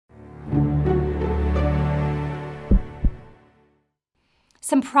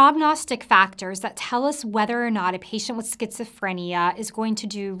Some prognostic factors that tell us whether or not a patient with schizophrenia is going to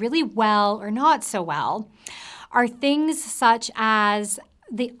do really well or not so well are things such as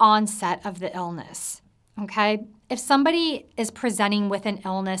the onset of the illness, okay? If somebody is presenting with an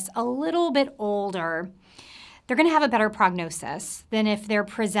illness a little bit older, they're going to have a better prognosis than if they're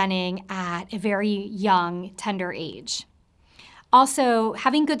presenting at a very young, tender age. Also,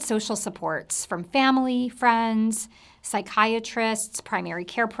 having good social supports from family, friends, psychiatrists, primary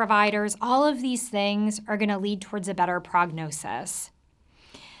care providers, all of these things are going to lead towards a better prognosis.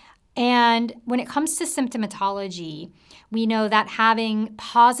 And when it comes to symptomatology, we know that having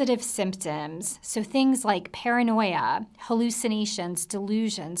positive symptoms, so things like paranoia, hallucinations,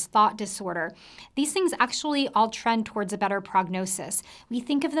 delusions, thought disorder, these things actually all trend towards a better prognosis. We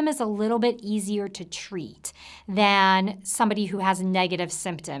think of them as a little bit easier to treat than somebody who has negative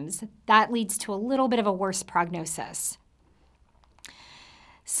symptoms. That leads to a little bit of a worse prognosis.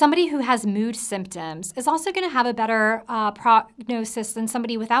 Somebody who has mood symptoms is also going to have a better prognosis than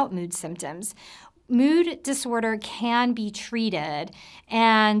somebody without mood symptoms. Mood disorder can be treated,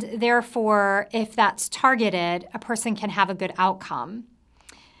 and therefore, if that's targeted, a person can have a good outcome.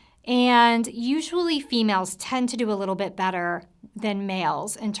 And usually females tend to do a little bit better than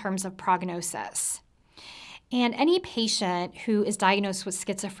males in terms of prognosis. And any patient who is diagnosed with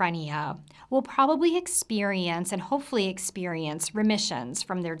schizophrenia will probably experience and hopefully experience remissions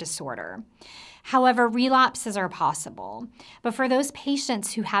from their disorder. However, relapses are possible. But for those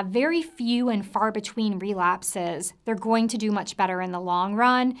patients who have very few and far between relapses, they're going to do much better in the long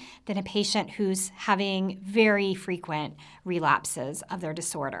run than a patient who's having very frequent relapses of their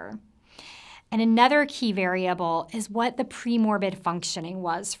disorder. And another key variable is what the premorbid functioning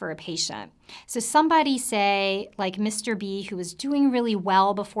was for a patient. So somebody, say, like Mr. B, who was doing really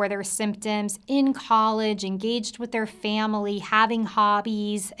well before their symptoms, in college, engaged with their family, having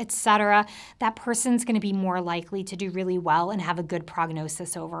hobbies, etc., that person's going to be more likely to do really well and have a good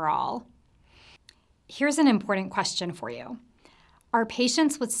prognosis overall. Here's an important question for you. Are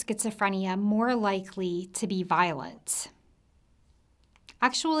patients with schizophrenia more likely to be violent?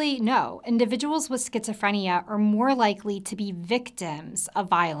 Actually, no. Individuals with schizophrenia are more likely to be victims of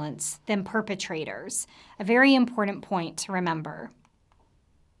violence than perpetrators. A very important point to remember.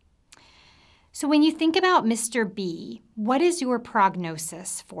 So when you think about Mr. B, what is your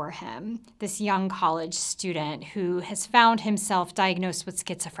prognosis for him, this young college student who has found himself diagnosed with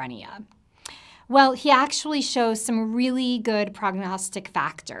schizophrenia? Well, he actually shows some really good prognostic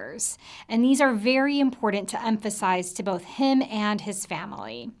factors, and these are very important to emphasize to both him and his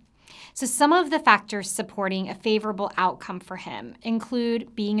family. So some of the factors supporting a favorable outcome for him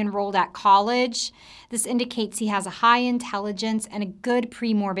include being enrolled at college. This indicates he has a high intelligence and a good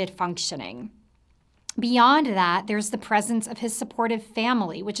premorbid functioning. Beyond that, there's the presence of his supportive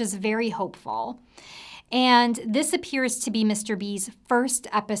family, which is very hopeful. And this appears to be Mr. B's first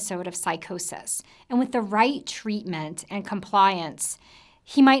episode of psychosis. And with the right treatment and compliance,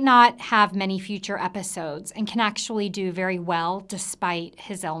 he might not have many future episodes and can actually do very well despite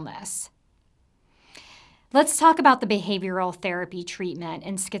his illness. Let's talk about the behavioral therapy treatment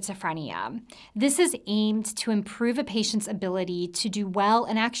in schizophrenia. This is aimed to improve a patient's ability to do well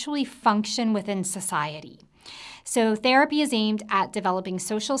and actually function within society. So therapy is aimed at developing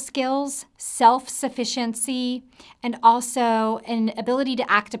social skills, self-sufficiency, and also an ability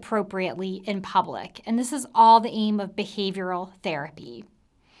to act appropriately in public. And this is all the aim of behavioral therapy.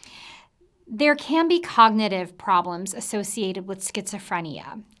 There can be cognitive problems associated with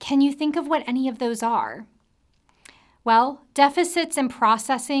schizophrenia. Can you think of what any of those are? Well, deficits in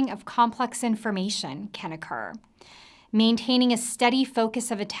processing of complex information can occur. Maintaining a steady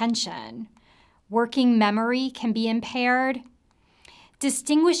focus of attention. Working memory can be impaired.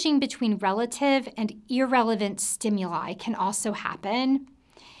 Distinguishing between relative and irrelevant stimuli can also happen.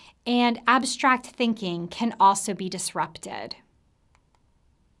 And abstract thinking can also be disrupted.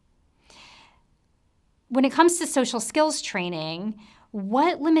 When it comes to social skills training,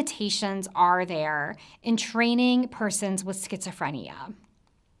 what limitations are there in training persons with schizophrenia?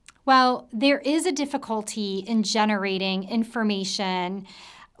 Well, there is a difficulty in generating information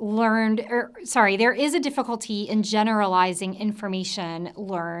there is a difficulty in generalizing information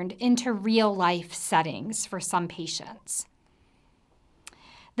learned into real-life settings for some patients.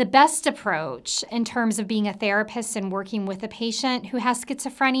 The best approach in terms of being a therapist and working with a patient who has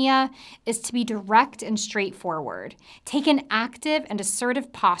schizophrenia is to be direct and straightforward. Take an active and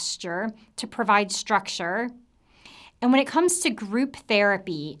assertive posture to provide structure. And when it comes to group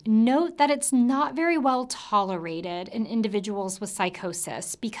therapy, note that it's not very well tolerated in individuals with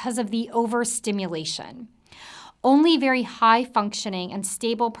psychosis because of the overstimulation. Only very high-functioning and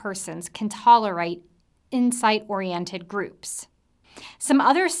stable persons can tolerate insight-oriented groups. Some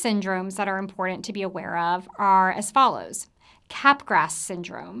other syndromes that are important to be aware of are as follows. Capgras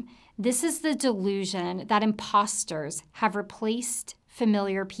syndrome. This is the delusion that imposters have replaced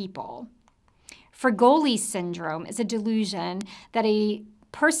familiar people. Fragoli syndrome is a delusion that a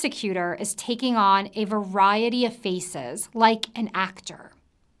persecutor is taking on a variety of faces, like an actor.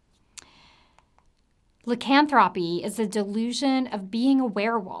 Lycanthropy is the delusion of being a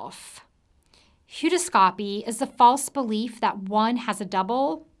werewolf. Heudoscopy is the false belief that one has a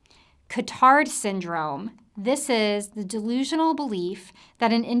double. Cotard syndrome. This is the delusional belief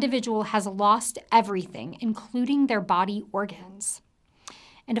that an individual has lost everything, including their body organs.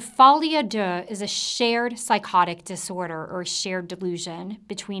 And a folie à deux is a shared psychotic disorder or shared delusion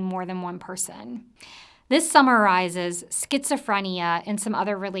between more than one person. This summarizes schizophrenia and some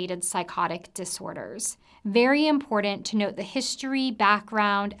other related psychotic disorders. Very important to note the history,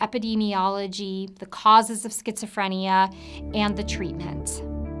 background, epidemiology, the causes of schizophrenia, and the treatment.